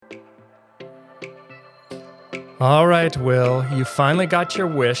All right, Will, you finally got your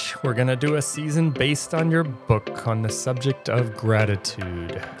wish. We're going to do a season based on your book on the subject of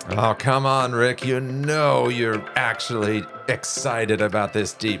gratitude. Oh, come on, Rick. You know you're actually excited about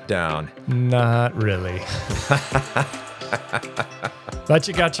this deep down. Not really. But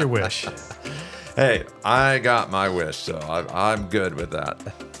you got your wish. Hey, I got my wish, so I'm good with that.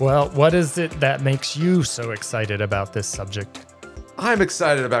 Well, what is it that makes you so excited about this subject? I'm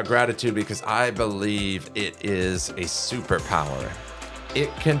excited about gratitude because I believe it is a superpower.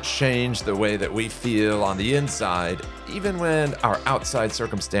 It can change the way that we feel on the inside, even when our outside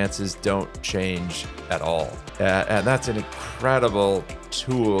circumstances don't change at all. And that's an incredible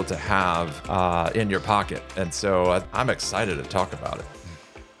tool to have in your pocket. And so I'm excited to talk about it.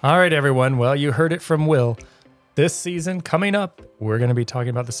 All right, everyone. Well, you heard it from Will. This season coming up, we're going to be talking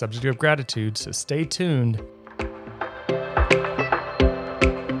about the subject of gratitude, so stay tuned.